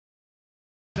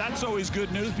That's always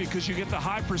good news because you get the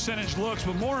high percentage looks,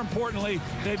 but more importantly,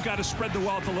 they've got to spread the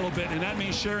wealth a little bit, and that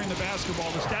means sharing the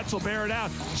basketball. The stats will bear it out.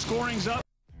 Scoring's up.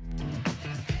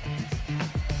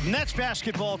 Nets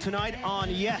basketball tonight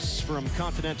on Yes from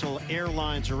Continental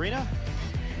Airlines Arena.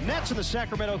 Nets and the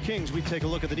Sacramento Kings. We take a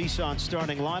look at the Nissan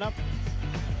starting lineup.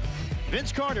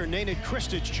 Vince Carter, Nenad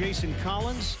Krstic, Jason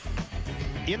Collins.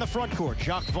 In the front court,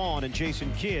 Jacque, Vaughn, and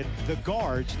Jason Kidd. The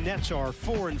guards, Nets are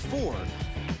 4-4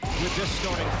 with this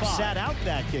starting five. Sat out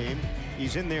that game.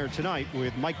 He's in there tonight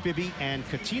with Mike Bibby and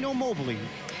Cuttino Mobley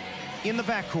in the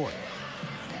backcourt.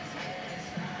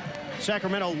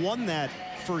 Sacramento won that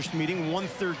first meeting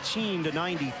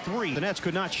 113-93. The Nets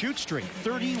could not shoot straight.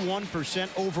 31%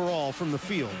 overall from the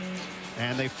field.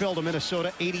 And they fell to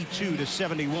Minnesota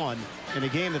 82-71 in a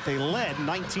game that they led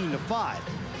 19-5.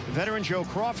 Veteran Joe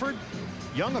Crawford,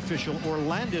 young official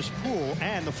Orlandis Poole,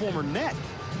 and the former Net,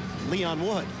 Leon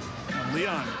Wood.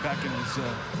 Leon back in his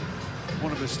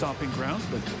one of his stomping grounds,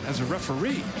 but as a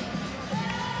referee.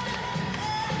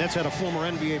 Nets had a former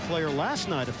NBA player last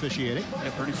night officiating.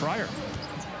 Yeah, Bernie Fryer.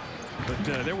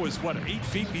 But there was, what, 8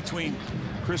 feet between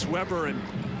Chris Webber and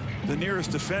the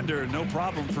nearest defender. No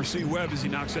problem for C. Webb as he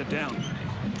knocks that down.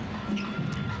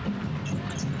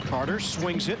 Carter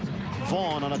swings it.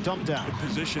 Vaughn on a dump down. Good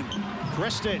position.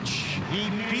 Krstic, he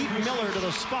beat Miller to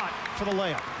the spot for the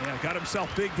layup. Yeah, got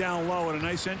himself big down low and a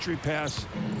nice entry pass.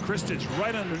 Krstic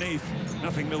right underneath.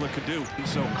 Nothing Miller could do.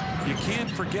 So you can't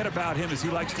forget about him as he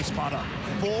likes to spot up.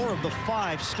 4 of the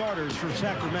 5 starters for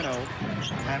Sacramento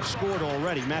have scored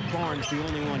already. Matt Barnes, the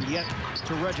only one yet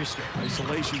to register.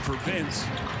 Isolation for Vince.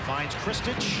 Finds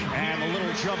Krstic and a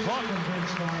little jump up.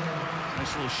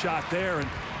 Nice little shot there. And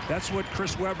that's what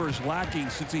Chris Webber is lacking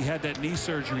since he had that knee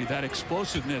surgery, that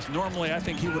explosiveness. Normally, I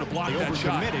think he would have blocked that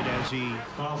shot. Overcommitted as he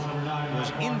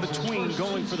was in between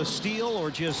going for the steal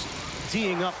or just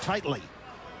teeing up tightly.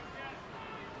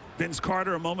 Vince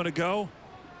Carter a moment ago.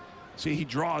 See, he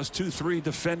draws 2-3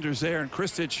 defenders there, and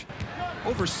Krstic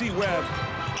over C. Webb.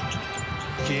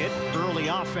 Kidd, early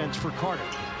offense for Carter.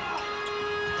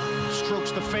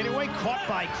 Strokes the fadeaway, caught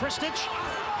by Krstic.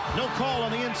 No call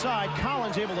on the inside.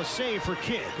 Collins able to save for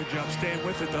Kidd. Good job staying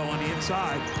with it, though, on the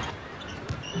inside.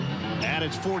 And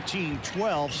it's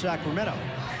 14-12 Sacramento.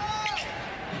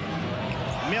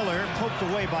 Miller poked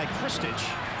away by Krstic.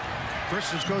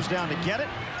 Krstic goes down to get it.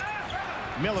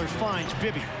 Miller finds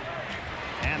Bibby.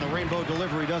 And the rainbow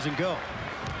delivery doesn't go.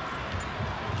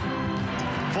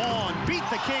 Vaughn beat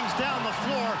the Kings down the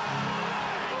floor.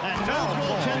 And no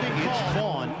goaltending call. It's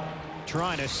Vaughn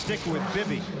trying to stick with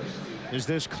Bibby. Is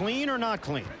this clean or not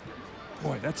clean?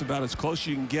 Boy, that's about as close as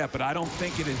you can get, but I don't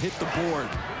think it had hit the board.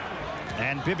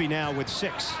 And Bibby now with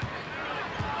 6.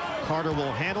 Carter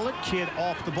will handle it. Kidd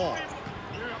off the ball.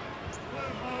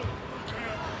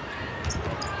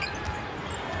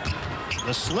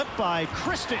 The slip by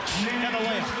Krstic and the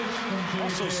layup.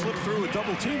 Also slipped through a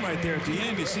double team right there at the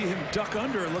end. You see him duck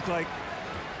under. It looked like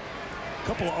a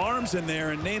couple of arms in there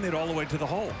and nailed it all the way to the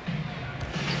hole.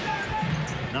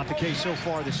 Not the case so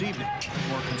far this evening.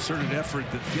 More concerted effort,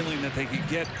 the feeling that they could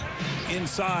get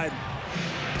inside.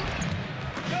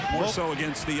 More so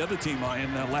against the other team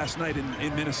last night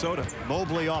in Minnesota.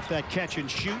 Mobley off that catch and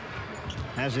shoot.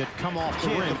 Has it come off the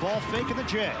rim. The ball fake in the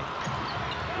J.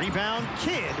 Rebound,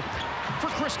 Kidd for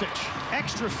Krstic.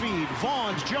 Extra feed,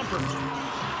 Vaughn's jumper.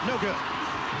 No good.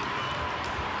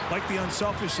 Like the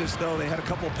unselfishness, though, they had a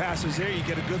couple of passes there. You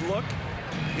get a good look.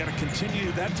 You got to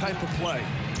continue that type of play.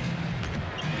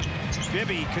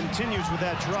 Bibby continues with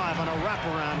that drive on a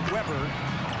wraparound. Weber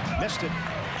missed it.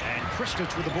 And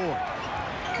Krstic with the board.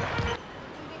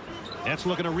 That's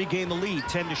looking to regain the lead.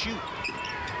 10 to shoot.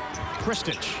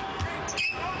 Krstic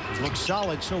looks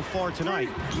solid so far tonight.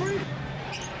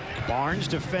 Barnes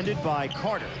defended by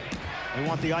Carter. They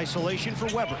want the isolation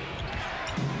for Weber.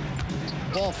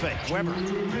 Ball fake. Weber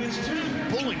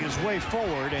pulling his way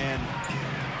forward and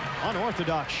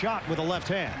unorthodox shot with a left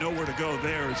hand. Nowhere to go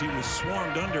there as he was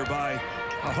swarmed under by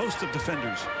a host of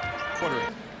defenders.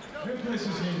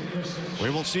 We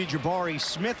will see Jabari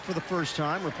Smith for the first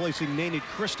time, replacing Nenad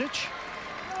Krstic.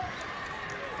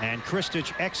 And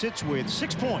Krstic exits with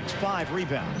 6 points, 5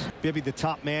 rebounds. Bibby the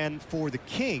top man for the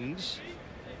Kings.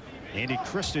 Nenad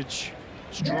Krstic,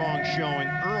 strong showing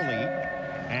early.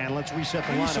 And let's reset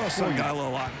the lineup. Saw Sangalo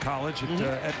a lot in college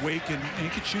at Wake, and he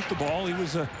could shoot the ball. He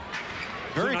was a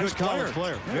very good college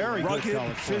player. Very rugged, good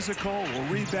college player. Physical, will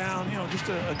rebound. You know, just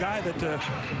a guy that a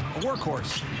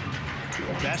workhorse.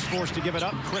 Best forced to give it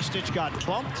up. Krstic got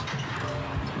bumped.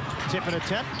 Tip and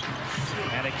attempt.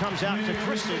 And it comes out to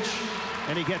Krstic.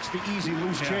 And he gets the easy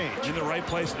loose change. In the right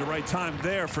place at the right time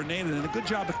there for Nenad. And a good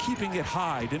job of keeping it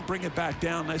high. Didn't bring it back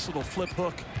down. Nice little flip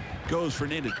hook goes for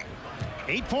Nenad.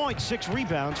 8 points, 6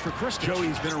 rebounds for Krstic.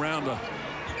 Joey's been around a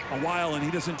while, and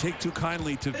he doesn't take too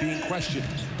kindly to being questioned.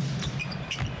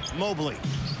 Mobley.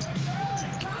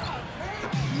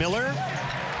 Miller.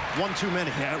 One too many.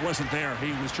 Yeah, it wasn't there.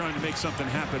 He was trying to make something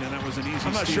happen, and that was an easy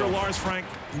I'm not steal. sure Lars Frank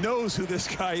knows who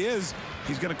this guy is.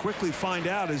 He's going to quickly find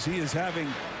out as he is having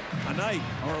a night,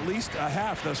 or at least a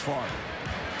half thus far.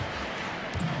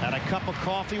 Had a cup of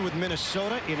coffee with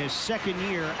Minnesota in his second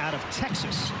year out of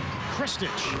Texas.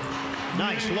 Krstic.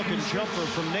 Nice looking jumper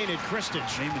from Nenad Krstic.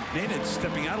 Nenad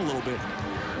stepping out a little bit.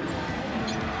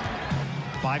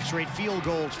 5 straight field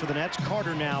goals for the Nets.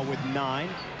 Carter now with 9.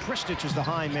 Krstic is the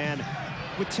high man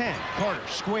with 10. Carter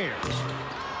squares.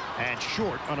 And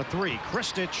short on a 3.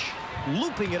 Krstic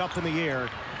looping it up in the air.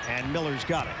 And Miller's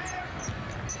got it.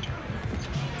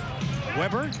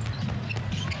 Weber.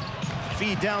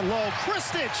 Feed down low.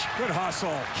 Krstic. Good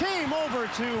hustle. Came over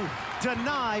to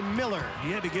deny Miller.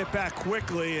 He had to get back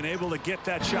quickly and able to get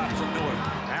that shot from Miller.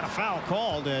 And a foul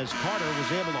called as Carter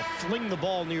was able to fling the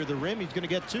ball near the rim. He's going to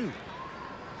get 2.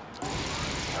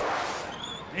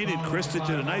 Nenad Krstic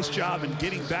did a nice job in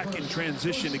getting back in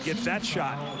transition to get that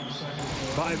shot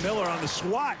by Miller on the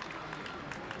swat.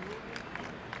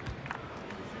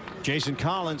 Jason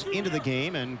Collins into the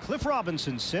game, and Cliff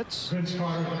Robinson sits.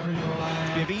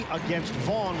 Bibby against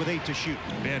Vaughn with 8 to shoot.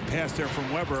 Bad pass there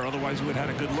from Weber, otherwise he would have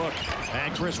had a good look.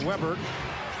 And Chris Webber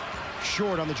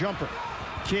short on the jumper.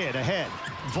 Kidd ahead.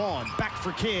 Vaughn back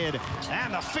for Kidd,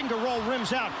 and the finger roll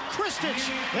rims out. Krstic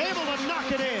able to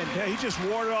knock it in. Yeah, he just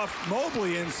warded off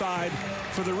Mobley inside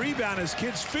for the rebound as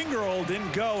Kidd's finger roll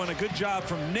didn't go, and a good job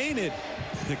from Nenad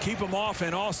to keep him off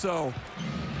and also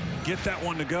get that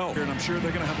one to go. And I'm sure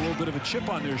they're going to have a little bit of a chip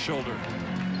on their shoulder.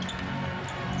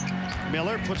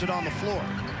 Miller puts it on the floor.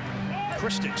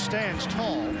 Krstic stands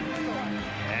tall,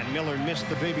 and Miller missed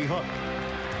the baby hook.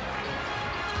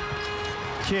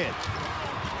 Kidd.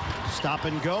 Stop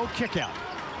and go, kick out.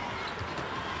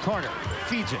 Carter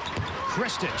feeds it.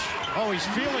 Krstic. Oh, he's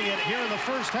feeling it here in the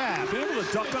first half. Been able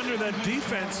to duck under that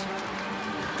defense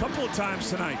a couple of times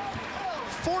tonight.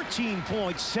 14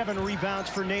 points, 7 rebounds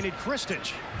for Nenad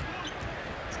Krstic.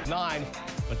 9,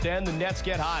 but then the Nets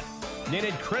get hot.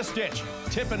 Nenad Krstic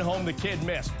tipping home the kid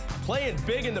missed. Playing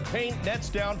big in the paint, Nets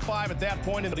down 5 at that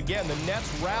point. And again, the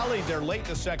Nets rallied there late in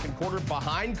the second quarter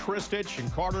behind Krstic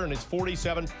and Carter, and it's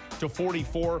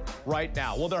 47-44 right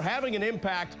now. Well, they're having an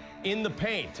impact in the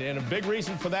paint, and a big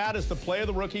reason for that is the play of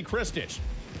the rookie Krstic.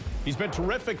 He's been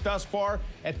terrific thus far.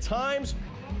 At times,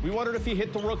 we wondered if he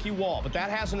hit the rookie wall, but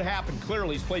that hasn't happened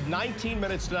clearly. He's played 19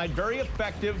 minutes tonight, very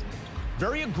effective,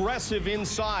 very aggressive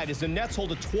inside as the Nets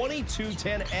hold a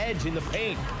 22-10 edge in the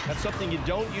paint. That's something you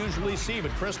don't usually see, but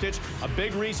Krstic, a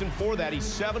big reason for that. He's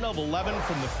 7 of 11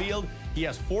 from the field. He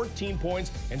has 14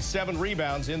 points and 7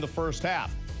 rebounds in the first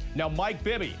half. Now, Mike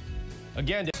Bibby,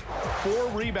 again, 4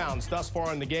 rebounds thus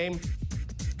far in the game.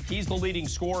 He's the leading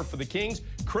scorer for the Kings.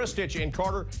 Krstic and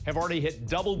Carter have already hit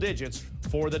double digits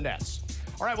for the Nets.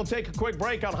 All right, we'll take a quick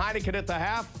break on Heineken at the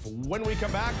half. When we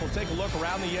come back, we'll take a look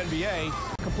around the NBA.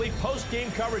 Complete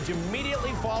post-game coverage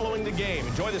immediately following the game.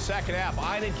 Enjoy the second half.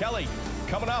 Ian and Kelly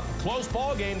coming up. Close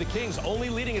ball game. The Kings only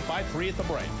leading it by 3 at the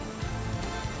break.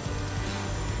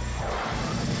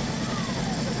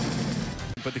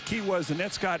 But the key was the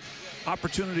Nets got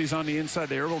opportunities on the inside.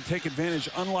 They were able to take advantage,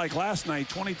 unlike last night,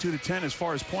 22-10 as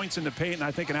far as points in the paint, and I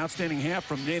think an outstanding half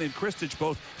from Nenad Krstic,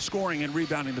 both scoring and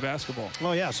rebounding the basketball.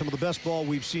 Well, yeah, some of the best ball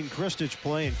we've seen Krstic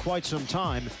play in quite some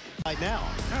time right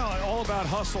now. Well, all about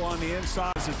hustle on the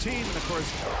inside as a team, and of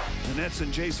course, the Nets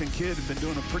and Jason Kidd have been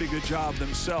doing a pretty good job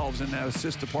themselves in that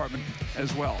assist department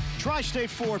as well.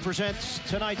 Tri-State Ford presents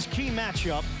tonight's key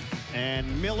matchup.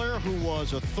 And Miller, who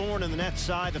was a thorn in the Nets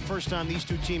side the first time these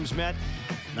two teams met.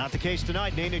 Not the case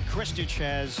tonight. Nenad Krstic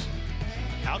has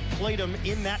outplayed him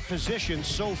in that position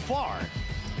so far.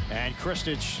 And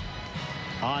Krstic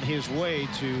on his way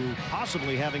to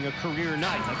possibly having a career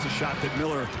night. That's a shot that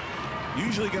Miller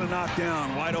usually going to knock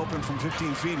down. Wide open from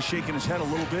 15 feet. He's shaking his head a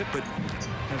little bit, but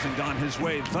hasn't gone his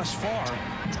way thus far,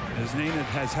 as Nenad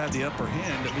has had the upper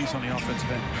hand, at least on the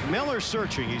offensive end. Miller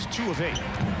searching. He's 2 of 8.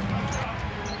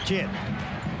 Kidd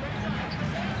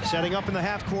setting up in the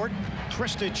half court.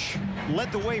 Krstic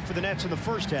led the way for the Nets in the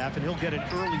first half, and he'll get an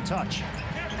early touch.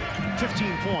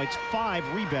 15 points,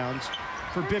 5 rebounds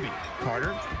for Bibby.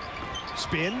 Carter,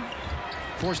 spin,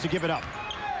 forced to give it up.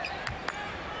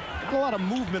 Not a lot of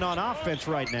movement on offense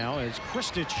right now as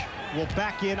Krstic will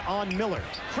back in on Miller.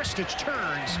 Krstic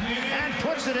turns and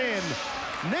puts it in.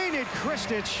 Nenad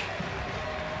Krstic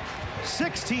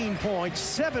 16 points,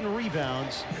 7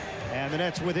 rebounds, and the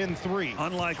Nets within 3.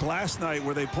 Unlike last night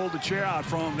where they pulled the chair out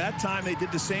from him, that time they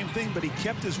did the same thing, but he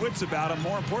kept his wits about him.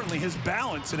 More importantly, his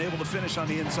balance and able to finish on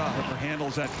the inside. Webber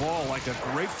handles that ball like a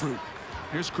grapefruit.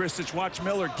 Here's Krstic. Watch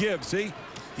Miller give. See,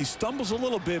 he stumbles a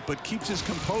little bit, but keeps his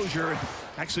composure.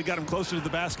 Actually got him closer to the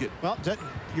basket. Well,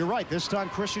 you're right. This time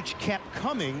Krstic kept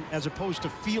coming as opposed to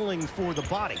feeling for the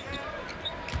body.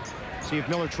 See if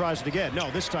Miller tries it again. No,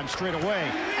 this time straight away.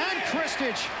 And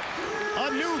Krstic,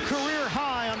 a new career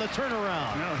high on the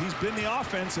turnaround. No, he's been the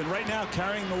offense and right now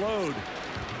carrying the load.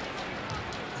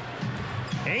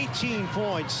 18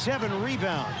 points, 7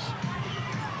 rebounds.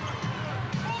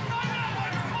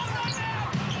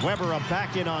 Webber up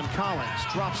back in on Collins.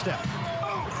 Drop step.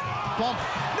 Bump.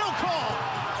 No call.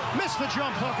 Missed the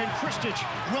jump hook, and Krstic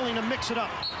willing to mix it up.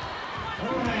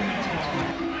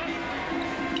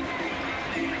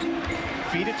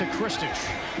 Feed it to Krstic.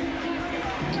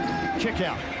 Kick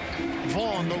out.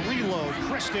 Vaughn, the reload.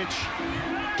 Krstic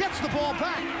gets the ball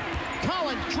back.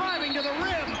 Collins driving to the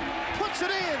rim. Puts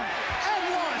it in.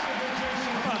 And one.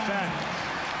 How about that?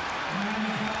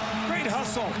 Great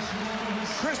hustle.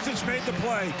 Krstic made the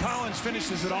play. Collins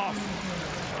finishes it off.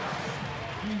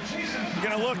 You're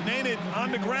going to look, Nenad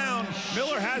on the ground.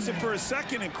 Miller has it for a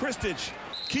second, and Krstic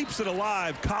keeps it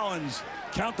alive. Collins,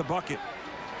 count the bucket.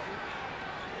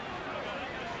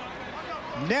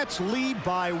 Nets lead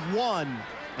by 1,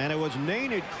 and it was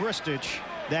Nenad Krstic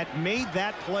that made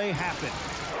that play happen.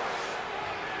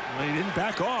 Well, he didn't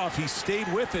back off. He stayed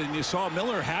with it, and you saw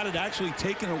Miller had it actually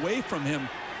taken away from him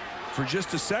for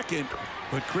just a second,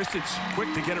 but Krstic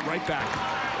quick to get it right back.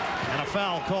 And a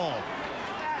foul called.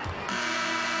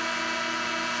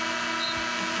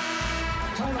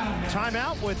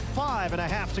 Timeout with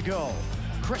 5.5 to go.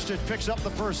 Krstic picks up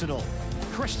the personal.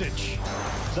 Krstic,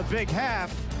 the big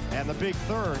half and the big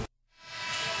third.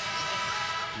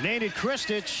 Nenad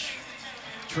Krstic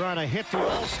trying to hit the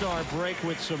All-Star break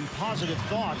with some positive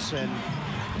thoughts, and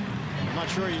I'm not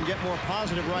sure you can get more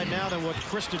positive right now than what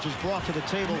Krstic has brought to the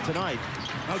table tonight.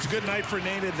 Well, it's a good night for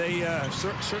Nenad. They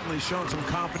certainly shown some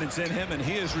confidence in him, and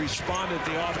he has responded at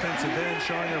the offensive end,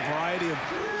 showing a variety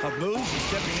of moves,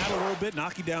 stepping out a little bit,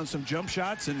 knocking down some jump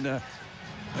shots, and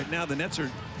right now the Nets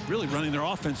are really running their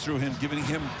offense through him, giving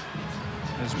him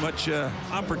as much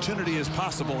opportunity as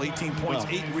possible. 18 points,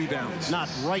 8 rebounds. Not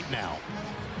right now.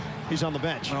 He's on the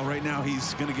bench. Well, right now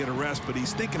he's going to get a rest, but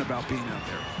he's thinking about being out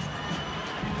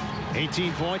there.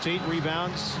 18 points, 8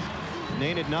 rebounds.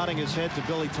 Nenad nodding his head to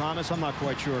Billy Thomas. I'm not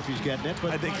quite sure if he's getting it,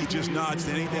 but I think he just nods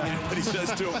to anything anybody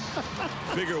says to him.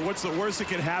 Figure, what's the worst that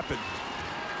can happen?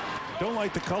 Don't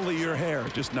like the color of your hair.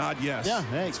 Just nod yes. Yeah,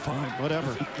 hey, it's fine.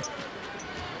 Whatever.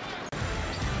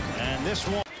 And this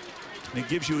one. And it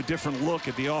gives you a different look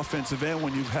at the offensive end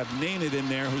when you have Nenad in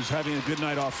there, who's having a good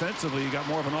night offensively. You got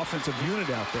more of an offensive unit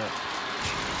out there.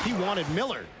 He wanted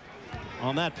Miller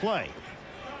on that play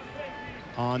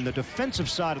on the defensive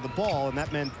side of the ball, and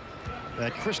that meant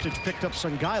that Krstic picked up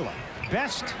Sangaila.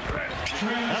 Best.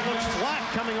 That looks flat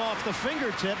coming off the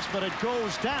fingertips, but it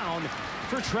goes down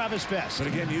for Travis Best. But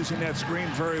again, using that screen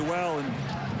very well, and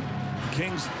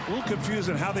Kings a little confused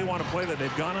on how they want to play that.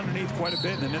 They've gone underneath quite a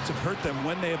bit, and the Nets have hurt them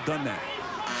when they have done that.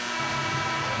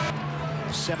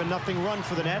 7-0 run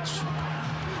for the Nets.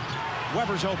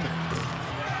 Webber's open.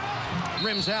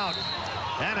 Rims out.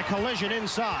 And a collision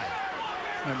inside.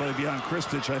 Everybody beyond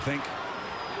Krstic, I think.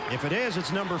 If it is,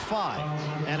 it's number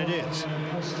 5. And it is.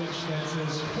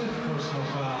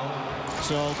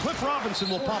 So Cliff Robinson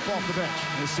will pop off the bench.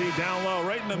 You see down low,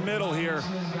 right in the middle here,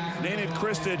 Nenad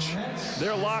Krstic.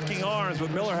 They're locking arms,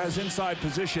 but Miller has inside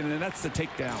position, and that's the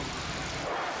takedown.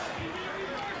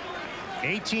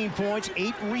 18 points,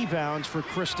 8 rebounds for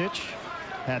Krstic.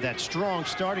 Had that strong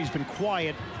start. He's been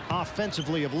quiet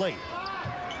offensively of late.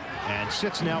 And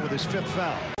sits now with his 5th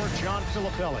foul. For John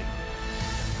Filippelli.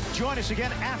 Join us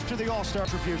again after the All-Star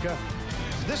Tribuca.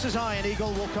 This is Ian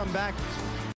Eagle. We'll come back